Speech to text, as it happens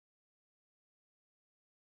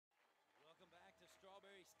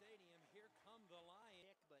the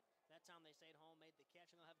Lions. But that time they stayed home, made the catch,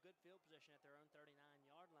 and they'll have good field position at their own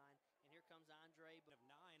 39-yard line. And here comes Andre. Of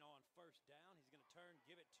 9 on first down. He's going to turn,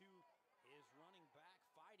 give it to his running back,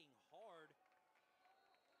 fighting hard.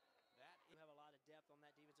 You have a lot of depth on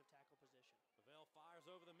that defensive tackle position. Bevell fires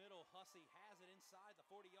over the middle. Hussey has it inside the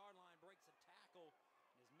 40-yard line, breaks a tackle,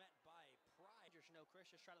 and is met by Pride. Chris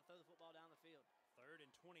just try to throw the football down the field. 3rd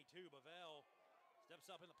and 22. Bevell steps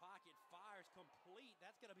up in the pocket, fires complete.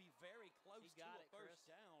 That's going to be very close to a first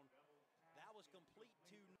down. That was complete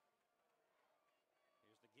to.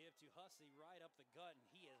 Here's the give to Hussey right up the gut, and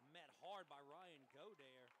he is met hard by Ryan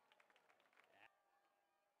Godare.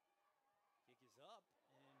 Kick is up,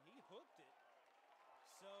 and he hooked it.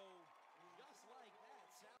 So, just like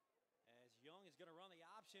that, as Young is going to run the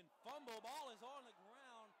option, fumble, ball is on the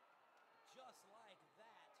ground. Just like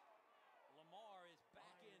that, Lamar is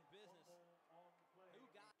back in business.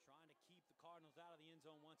 Trying to keep the Cardinals out of the end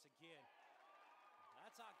zone once again.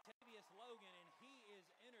 That's Octavius Logan, and he is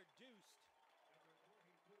introduced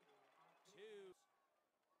to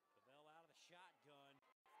Bevell out of the shotgun.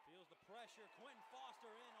 Feels the pressure. Quentin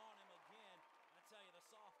Foster in on him again. I tell you, the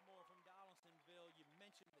sophomore from Donaldsonville, you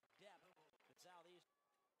mentioned the depth at Southeast.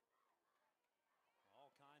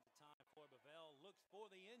 All kinds of time for Bevell. Looks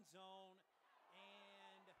for the end zone,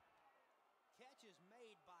 and catch is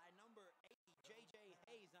made by number 80, J.J.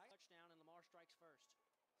 Hayes. Touchdown, and Lamar strikes first.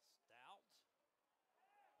 Stout.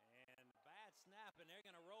 And bad snap, and they're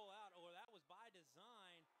going to roll out, or that was by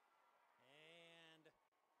design. And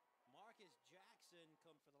Marcus Jackson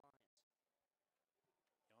come for the Lions.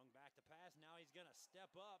 Young back to pass. Now he's going to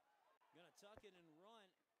step up, going to tuck it and run.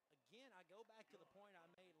 Again, I go back to the point I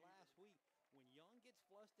made last week. When Young gets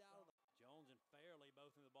flushed out of the Jones and Fairley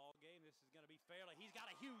both in the ball game. This is going to be Fairley. He's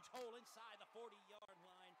got a huge hole inside the 40-yard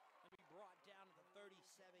line. Going to be brought down to the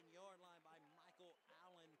 37-yard line by Michael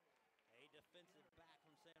Allen, a defensive back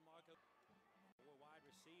from San Marcos. 4 wide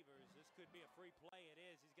receivers. This could be a free play. It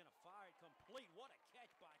is. He's going to fire it complete. What a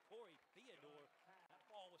catch by Corey Theodore. That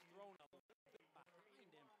ball was thrown a little bit behind him, but he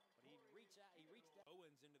reached out.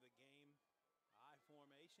 Owens into the game. I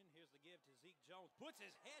formation. Here's the give to Zeke Jones. Puts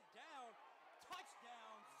his head down.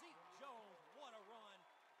 Touchdown, Zeke Jones. What a run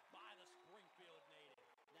by the Springfield native.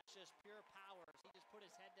 That's just pure power. He just put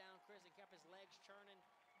his head down, Chris, and kept his legs churning.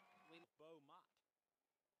 Bo Mott.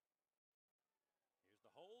 Here's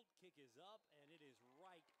the hold. Kick is up, and it is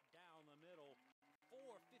right down the middle.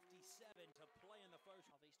 4:57 to play in the first.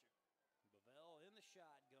 Southeastern. Bevell in the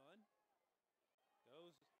shotgun.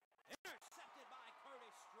 Goes intercepted by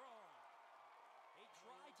Curtis Strong. He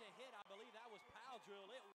tried to hit. I believe that was Powell drill.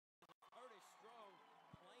 It was Curtis Strong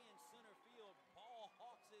playing center field. Ball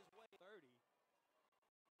hawks his way. 30.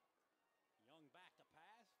 Young back to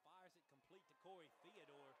pass. Fires it complete to Corey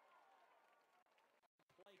Theodore.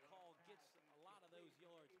 Play call gets a lot of those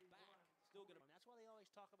yards back. Still going to. That's why they always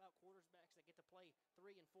talk about quarterbacks that get to play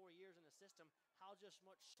 3 and 4 years in the system. How just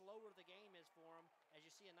much slower the game is for them. As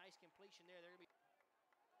you see a nice completion there, they're going to be.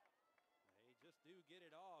 They just do get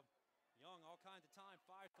it off. Young, all kinds of time,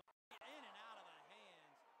 fires in and out of the hands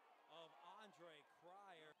of Andre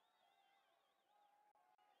Cryer.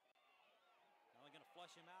 Now they're going to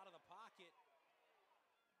flush him out of the pocket.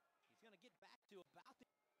 He's going to get back to about the.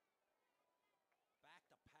 Back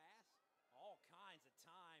to pass. All kinds of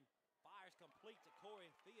time. Fires complete to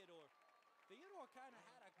Corey Theodore. Theodore kind of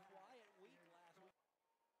had a quiet week last week.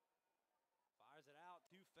 Fires it out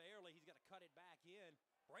to Fairley. He's got to cut it back in.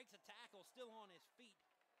 Breaks a tackle, still on his feet.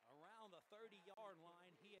 Around the 30-yard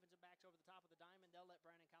line. He defensive backs over the top of the diamond. They'll let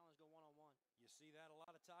Brandon Collins go one-on-one. You see that a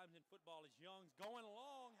lot of times in football as Young's going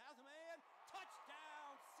along. Has a man.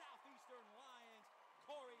 Touchdown, Southeastern Lions.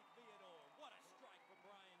 Corey Theodore. What a strike from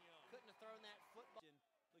Brian Young. Couldn't have thrown that football.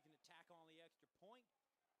 Looking to tack on the extra point.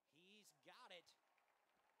 He's got it.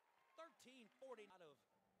 13-40 out of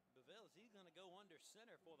Bevell. He's going to go under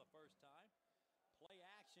center for the first time. Play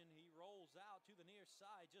action, he rolls out to the near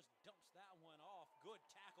side, just dumps that one off. Good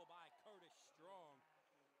tackle by Curtis Strong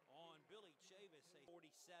on Billy Chavis. A 47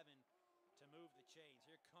 to move the chains.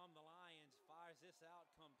 Here come the Lions, fires this out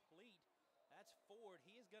complete. That's Ford.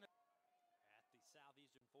 He is going to at the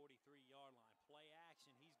Southeastern 43-yard line. Play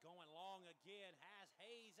action, he's going long again. Has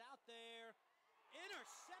Hayes out there.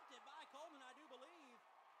 Intercepted by Coleman, I do believe.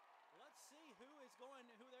 Let's see who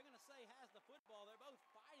they're going to say has the football. They're both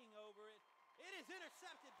fighting over it. It is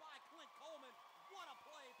intercepted by Clint Coleman. What a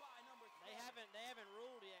play by number 10. They haven't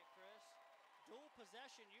ruled yet, Chris. Dual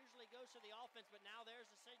possession usually goes to the offense, but now there's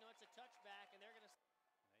the signal. It's a touchback, and they're going to.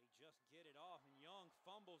 They just get it off, and Young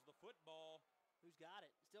fumbles the football. Who's got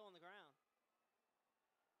it? Still on the ground.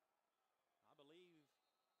 I believe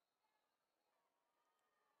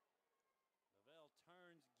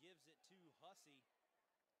Hussey,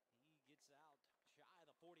 he gets out shy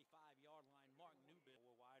of the 45-yard line. Mark Newbill,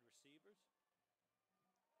 4 wide receivers.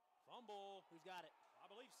 Fumble. Who's got it?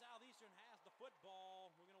 I believe Southeastern has the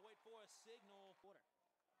football. We're going to wait for a signal. Quarter.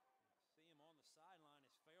 See him on the sideline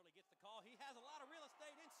as Fairley gets the call. He has a lot of real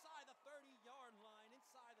estate inside the 30-yard line,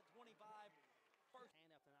 inside the 25. First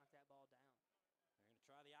hand up to knock that ball down. They're going to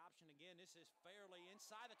try the option again. This is Fairley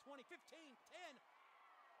inside the 20, 15, 10.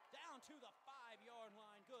 Down to the 5-yard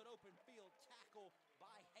line. Good open field tackle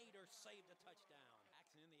by Hayter. Saved a touchdown.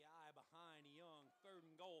 Jackson in the eye behind Young. 3rd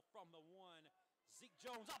and goal from the 1. Zeke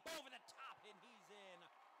Jones up over the top, and he's in.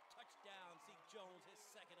 Touchdown, Zeke Jones, his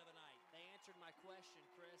 2nd of the night. They answered my question,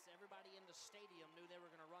 Chris. Everybody in the stadium knew they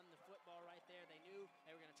were going to run the football right there. They knew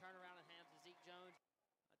they were going to turn around and hand it to Zeke Jones.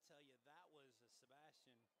 I tell you, that was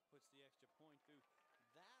Sebastian puts the extra point through.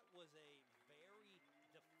 That was a very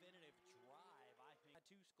definitive drive. I think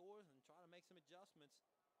 2 scores and try to make some adjustments.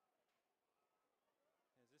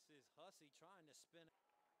 As this is Hussey trying to spin it.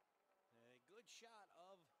 A good shot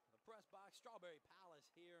of the press box. Strawberry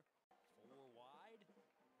Palace here. 4 wide.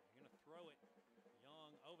 They're going to throw it.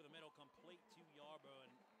 Young over the middle, complete to Yarborough.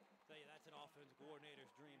 And I'll tell you, that's an offensive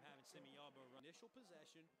coordinator's dream, having Simi Yarborough run. Initial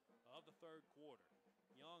possession of the 3rd quarter.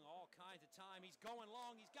 Young all kinds of time. He's going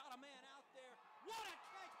long. He's got a man out there. What a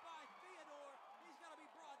catch by Theodore. He's going to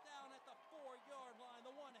be brought down at the 4-yard line.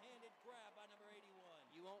 The one-handed grab by number 81.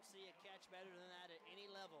 You won't see a catch better than that at any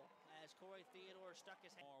level as Corey Theodore stuck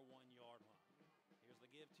his hand. 1-yard line. Here's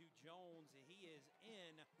the give to Jones. He is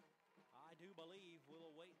in. I do believe we'll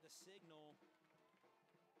await the signal.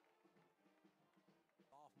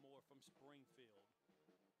 Sophomore from Springfield.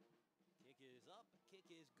 Kick is up, kick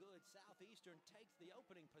is good. Southeastern takes the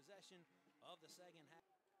opening possession of the 2nd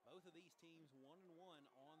half. Both of these teams 1-1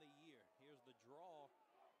 on the year. Here's the draw.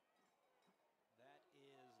 That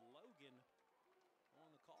is Logan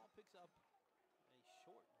on the call. Picks up a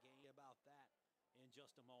short gain about that in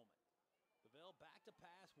just a moment. Bevelle back to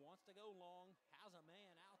pass, wants to go long, has a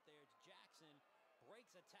man out there. It's Jackson,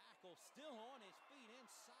 breaks a tackle, still on his feet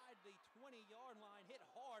inside the 20-yard line. Hit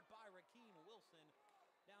hard by Rakeem Wilson.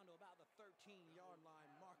 Down to about the 13-yard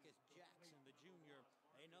line. Marcus Jackson, the junior,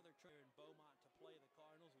 another trainer in Beaumont to play the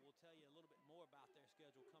Cardinals. We'll tell you a little bit more about their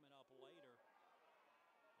schedule coming up later.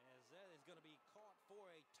 As that is going to be caught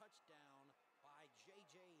for a touchdown by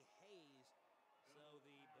J.J. Hayes. So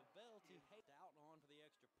the Bevelle to Hayes out on for the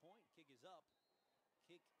extra point. Kick is up.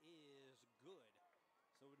 Kick is good.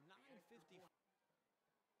 So 9:50.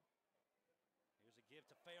 Here's a give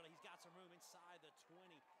to Fairley. He's got some room inside the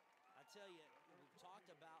 20. I tell you, we've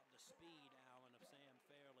talked about the speed, Allen, of Sam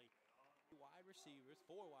Fairley.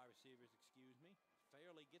 4 wide receivers, excuse me.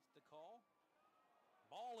 Fairley gets the call.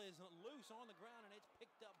 Ball is loose on the ground, and it's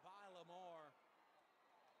picked up by Lamar.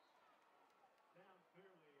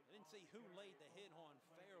 I didn't see who laid the hit on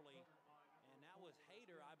Fairley, and that was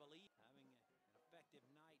Hayter, I believe, having an effective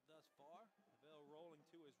night thus far. Bevelle rolling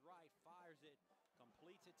to his right, fires it,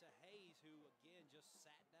 completes it to Hayes, who again just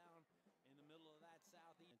sat down in the middle of that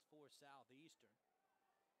Southeast for Southeastern.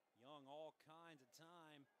 Young all kinds of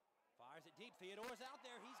time, fires it deep. Theodore's out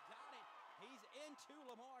there. He's got it. He's into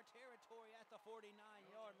Lamar territory at the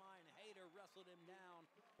 49-yard line. Hayter wrestled him down.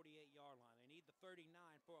 48-yard line. They need the 39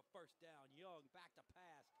 for a first down. Young back to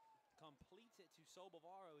pass. Completes it to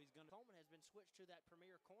Sobivaro. Coleman has been switched to that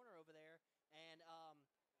premier corner over there. And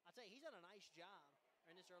I'll tell you, he's done a nice job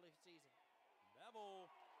in this early season. Bevel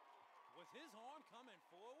with his arm coming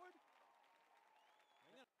forward.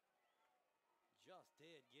 Just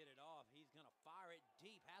did get it off. He's going to fire it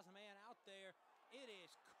deep. Has a man out there. It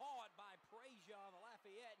is caught by Prejean, the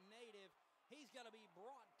Lafayette native. He's going to be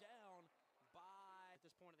brought down by... At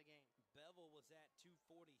this point of the game. Bevel was at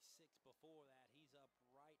 246 before that. He's up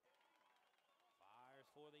right. Fires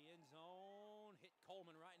for the end zone. Hit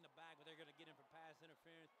Coleman right in the back, but they're going to get him for pass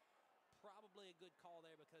interference. Probably a good call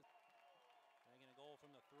there because they're going to go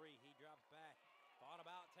from the 3. He drops back. Thought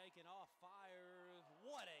about taking off. Fires.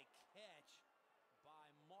 What a catch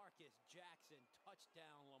by Marcus Jackson.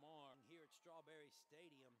 Touchdown, Lamar. Here at Strawberry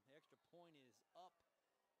Stadium, the extra point is up and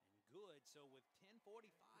good. So with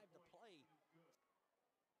 10:45 to play,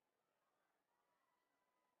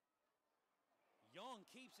 Young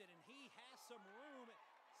keeps it, and he has some room.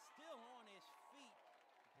 Still on his feet.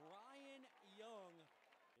 Brian Young.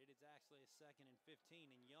 It is actually a 2nd and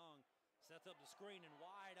 15, and Young sets up the screen and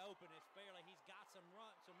wide open is Fairley. He's got some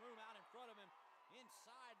room out in front of him.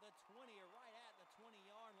 Inside the 20 or right at the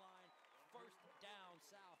 20-yard line. First down,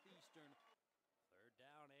 Southeastern. 3rd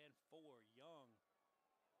down and 4. Young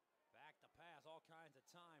back to pass, all kinds of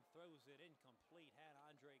time. Throws it incomplete. Had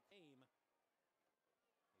Andre Kame.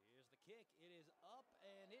 Here's the kick. It is up,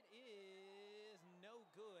 and it is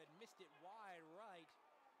good. Missed it wide right.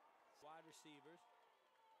 Wide receivers.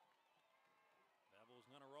 Bevel's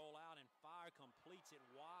going to roll out and fire. Completes it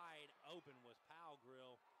wide open was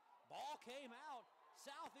Powell-Grill. Ball came out.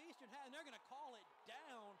 Southeastern had, and they're going to call it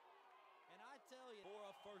down. And I tell you, for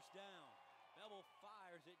a first down. Bevel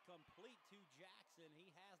fires it complete to Jackson.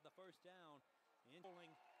 He has the first down. Bevel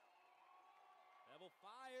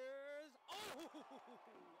fires. Oh!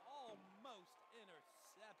 Almost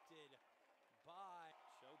intercepted by.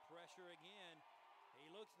 Show pressure again. He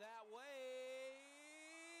looks that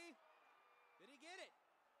way. Did he get it?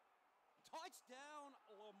 Touchdown,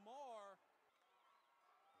 Lamar.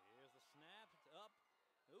 Here's the snap. It's up.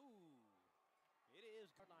 Ooh. It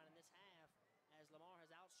is. Line in this half as Lamar has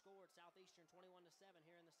outscored Southeastern 21-7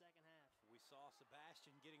 here in the second half. We saw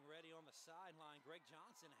Sebastian getting ready on the sideline. Greg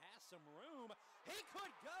Johnson has some room. He could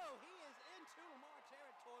go. He is into Lamar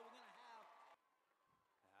territory. We're going to have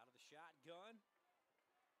out of the shotgun.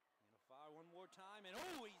 Going to fire one more time. And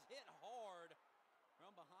oh, he's hit hard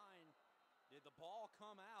from behind. Did the ball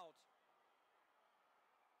come out?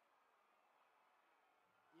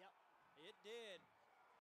 Yep. It did.